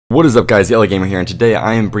What is up, guys? The LA Gamer here, and today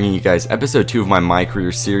I am bringing you guys episode 2 of my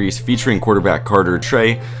Career series featuring quarterback Carter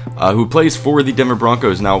Trey, who plays for the Denver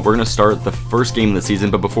Broncos. Now, we're going to start the first game of the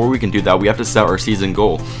season, but before we can do that, we have to set our season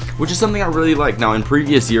goal, which is something I really like. Now, in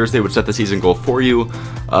previous years, they would set the season goal for you,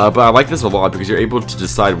 but I like this a lot because you're able to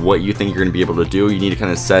decide what you think you're going to be able to do. You need to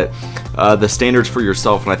kind of set the standards for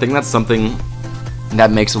yourself, and I think that's something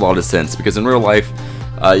that makes a lot of sense because in real life,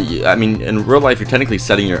 in real life, you're technically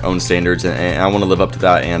setting your own standards, and I want to live up to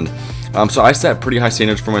that. And so I set pretty high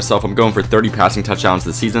standards for myself. I'm going for 30 passing touchdowns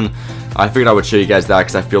this season. I figured I would show you guys that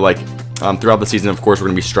because I feel like throughout the season, of course, we're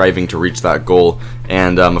going to be striving to reach that goal.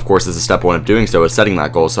 And of course, this is step one of doing so, is setting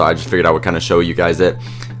that goal. So I just figured I would kind of show you guys it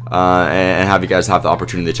and have you guys have the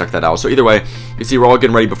opportunity to check that out. So either way, you see we're all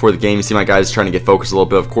getting ready before the game. You see my guys trying to get focused a little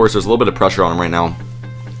bit. Of course, there's a little bit of pressure on them right now.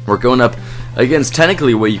 We're going up against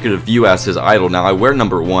technically what you could view as his idol. Now, I wear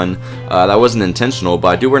number 1. That wasn't intentional, but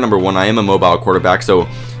I do wear number 1. I am a mobile quarterback, so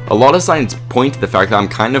a lot of signs point to the fact that I'm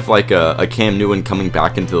kind of like a Cam Newton coming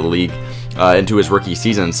back into the league, into his rookie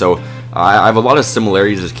season. So I have a lot of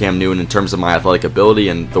similarities as Cam Newton in terms of my athletic ability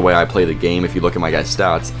and the way I play the game, if you look at my guys'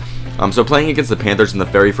 stats. So playing against the Panthers in the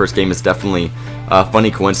very first game is definitely a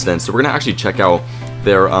funny coincidence. So we're going to actually check out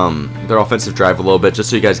their offensive drive a little bit, just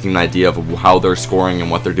so you guys get an idea of how they're scoring and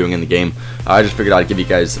what they're doing in the game. I just figured I'd give you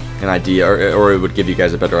guys an idea, or it would give you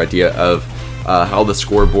guys a better idea of how the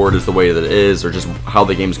scoreboard is the way that it is, or just how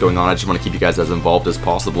the game's going on. I just want to keep you guys as involved as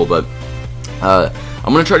possible, but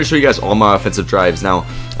I'm going to try to show you guys all my offensive drives. Now,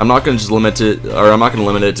 I'm not going to just limit it, or I'm not going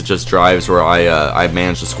to limit it to just drives where I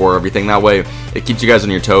manage to score everything. That way, it keeps you guys on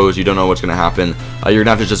your toes. You don't know what's going to happen. You're going to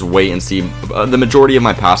have to just wait and see the majority of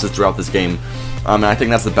my passes throughout this game. And I think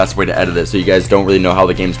that's the best way to edit it, so you guys don't really know how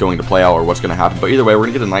the game's going to play out or what's going to happen. But either way, we're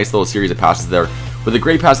going to get a nice little series of passes there with a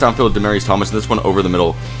great pass downfield to Demarius Thomas, and this one over the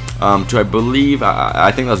middle to, I believe,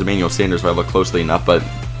 I think that was Emmanuel Sanders if I look closely enough. But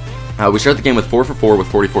we start the game with 4 for 4 with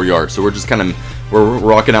 44 yards, so we're just kind of, we're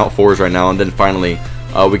rocking out 4s right now. And then finally,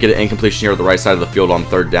 we get an incompletion here at the right side of the field on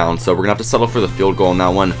 3rd down, so we're going to have to settle for the field goal on that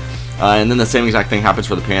one. And then the same exact thing happens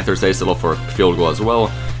for the Panthers. They settle for a field goal as well,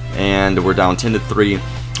 and we're down 10-3.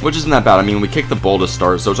 Which isn't that bad. I mean, we kicked the ball to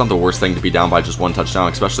start, so it's not the worst thing to be down by just 1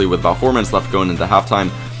 touchdown, especially with about 4 minutes left going into halftime.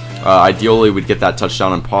 Ideally, we'd get that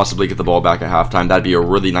touchdown and possibly get the ball back at halftime. That'd be a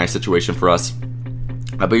really nice situation for us.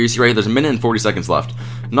 But you see right here, there's 1 minute and 40 seconds left.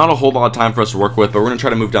 Not a whole lot of time for us to work with, but we're going to try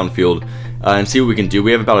to move downfield and see what we can do.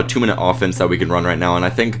 We have about a 2-minute offense that we can run right now, and I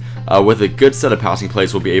think with a good set of passing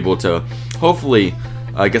plays, we'll be able to hopefully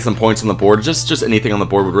get some points on the board. Just anything on the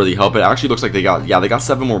board would really help. It actually looks like they got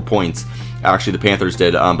 7 more points. Actually, the Panthers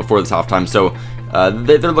did before this halftime, so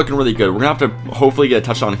they're looking really good. We're going to have to hopefully get a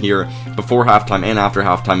touchdown here before halftime and after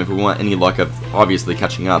halftime if we want any luck of obviously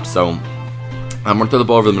catching up. So I'm going to throw the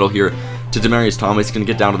ball over the middle here to Demarius Thomas. He's going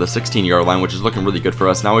to get down to the 16-yard line, which is looking really good for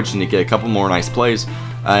us. Now we just need to get a couple more nice plays,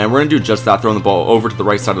 and we're going to do just that, throwing the ball over to the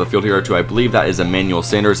right side of the field here to, I believe that is Emmanuel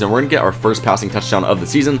Sanders, and we're going to get our first passing touchdown of the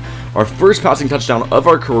season, our first passing touchdown of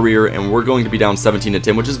our career, and we're going to be down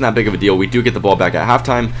 17-10, which isn't that big of a deal. We do get the ball back at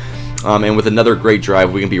halftime. And with another great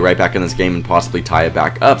drive, we can be right back in this game and possibly tie it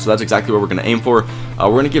back up. So that's exactly what we're going to aim for. We're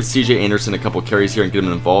going to give CJ Anderson a couple carries here and get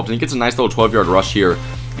him involved. And he gets a nice little 12-yard rush here.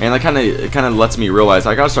 And that kind of lets me realize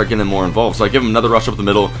I got to start getting him more involved. So I give him another rush up the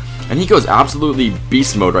middle. And he goes absolutely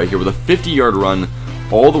beast mode right here with a 50-yard run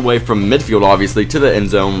all the way from midfield, obviously, to the end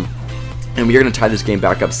zone. And we are going to tie this game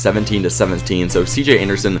back up 17-17. So CJ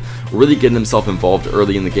Anderson really getting himself involved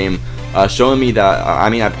early in the game, showing me that,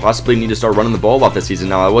 I possibly need to start running the ball a lot this season.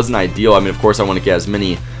 Now, it wasn't ideal. Of course, I want to get as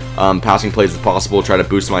many passing plays as possible, try to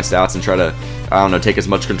boost my stats, and try to, take as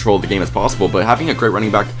much control of the game as possible. But having a great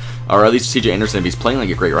running back, or at least CJ Anderson, if he's playing like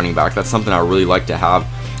a great running back, that's something I really like to have.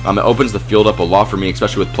 It opens the field up a lot for me,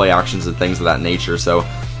 especially with play actions and things of that nature. So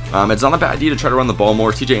it's not a bad idea to try to run the ball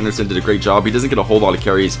more. CJ Anderson did a great job. He doesn't get a whole lot of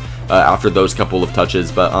carries after those couple of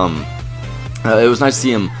touches, but it was nice to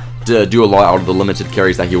see him to do a lot out of the limited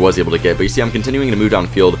carries that he was able to get. But you see, I'm continuing to move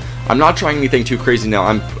downfield. I'm not trying anything too crazy now.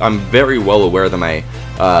 I'm very well aware that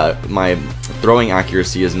my throwing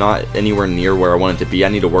accuracy is not anywhere near where I want it to be. I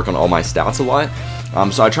need to work on all my stats a lot.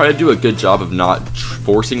 So I try to do a good job of not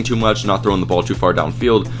forcing too much, not throwing the ball too far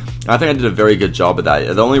downfield. I think I did a very good job of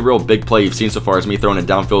that. The only real big play you've seen so far is me throwing it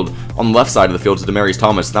downfield on the left side of the field to Demarius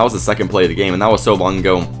Thomas. That was the second play of the game, and that was so long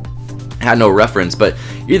ago, I had no reference. But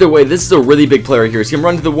either way, this is a really big play right here. See him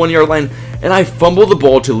run to the 1-yard line, and I fumble the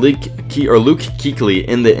ball to Luke Kuechly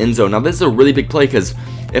in the end zone. Now, this is a really big play because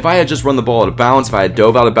if I had just run the ball out of bounds, if I had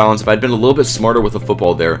dove out of bounds, if I had been a little bit smarter with the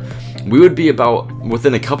football there, we would be about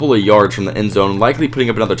within a couple of yards from the end zone, likely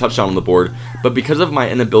putting up another touchdown on the board. But because of my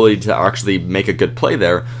inability to actually make a good play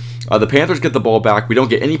there, The Panthers get the ball back. We don't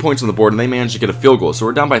get any points on the board, and they manage to get a field goal. So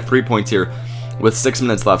we're down by 3 points here with 6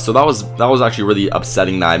 minutes left. So that was actually really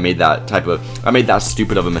upsetting that I made that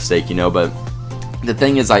stupid of a mistake, you know. But the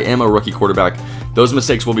thing is, I am a rookie quarterback. Those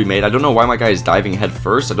mistakes will be made. I don't know why my guy is diving head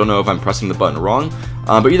first. I don't know if I'm pressing the button wrong.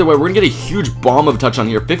 But either way, we're going to get a huge bomb of a touchdown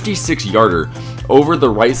here. 56-yarder over the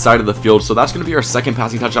right side of the field. So that's going to be our second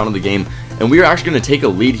passing touchdown of the game. And we are actually going to take a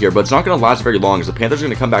lead here. But it's not going to last very long, as the Panthers are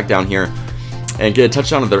going to come back down here and get a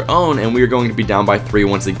touchdown of their own, and we are going to be down by 3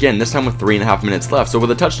 once again, this time with 3.5 minutes left. So with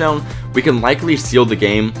a touchdown, we can likely seal the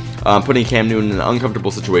game, putting Cam Newton in an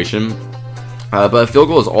uncomfortable situation. But a field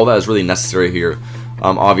goal is all that is really necessary here,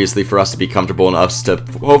 obviously, for us to be comfortable and us to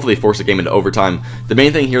hopefully force a game into overtime. The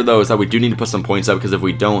main thing here, though, is that we do need to put some points up, because if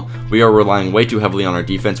we don't, we are relying way too heavily on our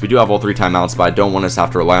defense. We do have all 3 timeouts, but I don't want us to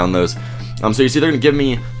have to rely on those. So you see, they're going to give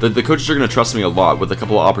me, the coaches are going to trust me a lot with a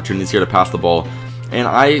couple of opportunities here to pass the ball. And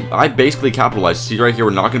I basically capitalized. See right here,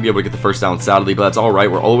 we're not going to be able to get the first down, sadly, but that's alright.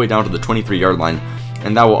 We're all the way down to the 23-yard line,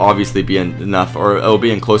 and that will obviously be enough, or it'll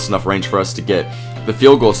be in close enough range for us to get the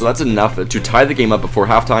field goal. So that's enough to tie the game up before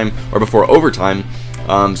halftime, or before overtime.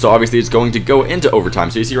 So obviously it's going to go into overtime.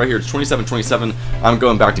 So you see right here, it's 27-27. I'm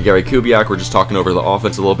going back to Gary Kubiak. We're just talking over the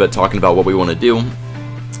offense a little bit, talking about what we want to do. And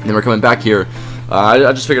then we're coming back here.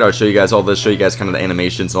 I just figured I would show you guys all this, show you guys kind of the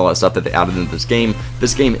animations and all that stuff that they added into this game.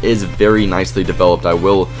 This game is very nicely developed.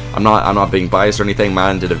 I'm not being biased or anything.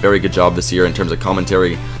 Madden did a very good job this year in terms of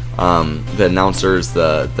commentary. The announcers,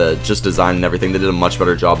 the just design and everything, they did a much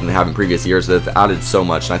better job than they have in previous years. They've added so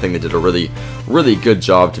much, and I think they did a really, really good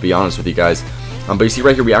job, to be honest with you guys. But you see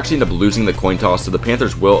right here, we actually end up losing the coin toss, so the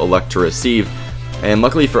Panthers will elect to receive. And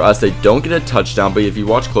luckily for us, they don't get a touchdown, but if you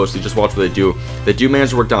watch closely, just watch what they do. They do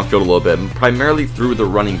manage to work downfield a little bit, primarily through the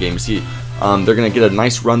running game. See, they're going to get a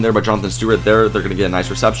nice run there by Jonathan Stewart there. They're going to get a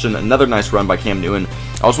nice reception. Another nice run by Cam Newton.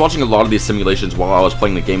 I was watching a lot of these simulations while I was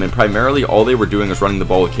playing the game, and primarily all they were doing was running the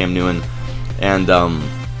ball with Cam Newton and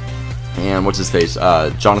what's his face,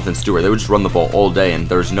 Jonathan Stewart. They would just run the ball all day, and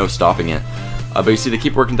there's no stopping it. But you see, they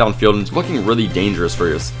keep working downfield, and it's looking really dangerous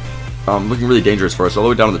for us. All the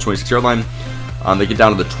way down to the 26-yard line. They get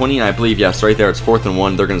down to the 20, and I believe, yes, right there, it's 4th and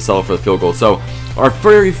 1. They're going to settle for the field goal. So, our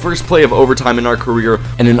very first play of overtime in our career,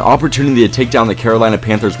 and an opportunity to take down the Carolina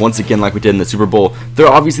Panthers once again like we did in the Super Bowl. They're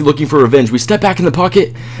obviously looking for revenge. We step back in the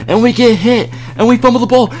pocket, and we get hit, and we fumble the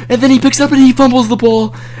ball, and then he picks up and he fumbles the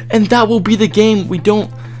ball, and that will be the game. We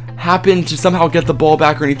don't happen to somehow get the ball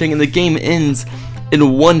back or anything, and the game ends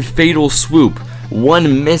in one fatal swoop,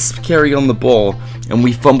 one missed carry on the ball, and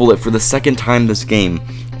we fumble it for the second time this game.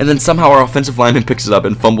 And then somehow our offensive lineman picks it up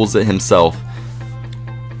and fumbles it himself.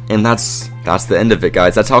 And that's the end of it,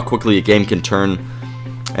 guys. That's how quickly a game can turn.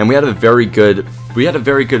 And we had a very good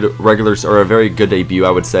regular, or a very good debut,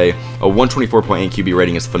 I would say. A 124.8 QB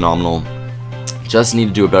rating is phenomenal. Just need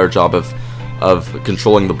to do a better job of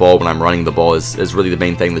controlling the ball when I'm running the ball is really the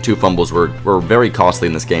main thing. The 2 fumbles were very costly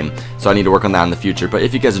in this game, so I need to work on that in the future. But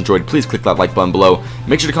if you guys enjoyed, please click that like button below.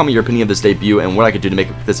 Make sure to comment your opinion of this debut and what I could do to make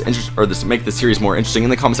this series more interesting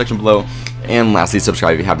in the comment section below. And lastly,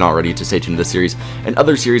 subscribe if you have not already to stay tuned to this series and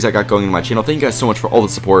other series I got going in my channel. Thank you guys so much for all the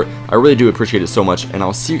support. I really do appreciate it so much, and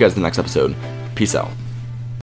I'll see you guys in the next episode. Peace out.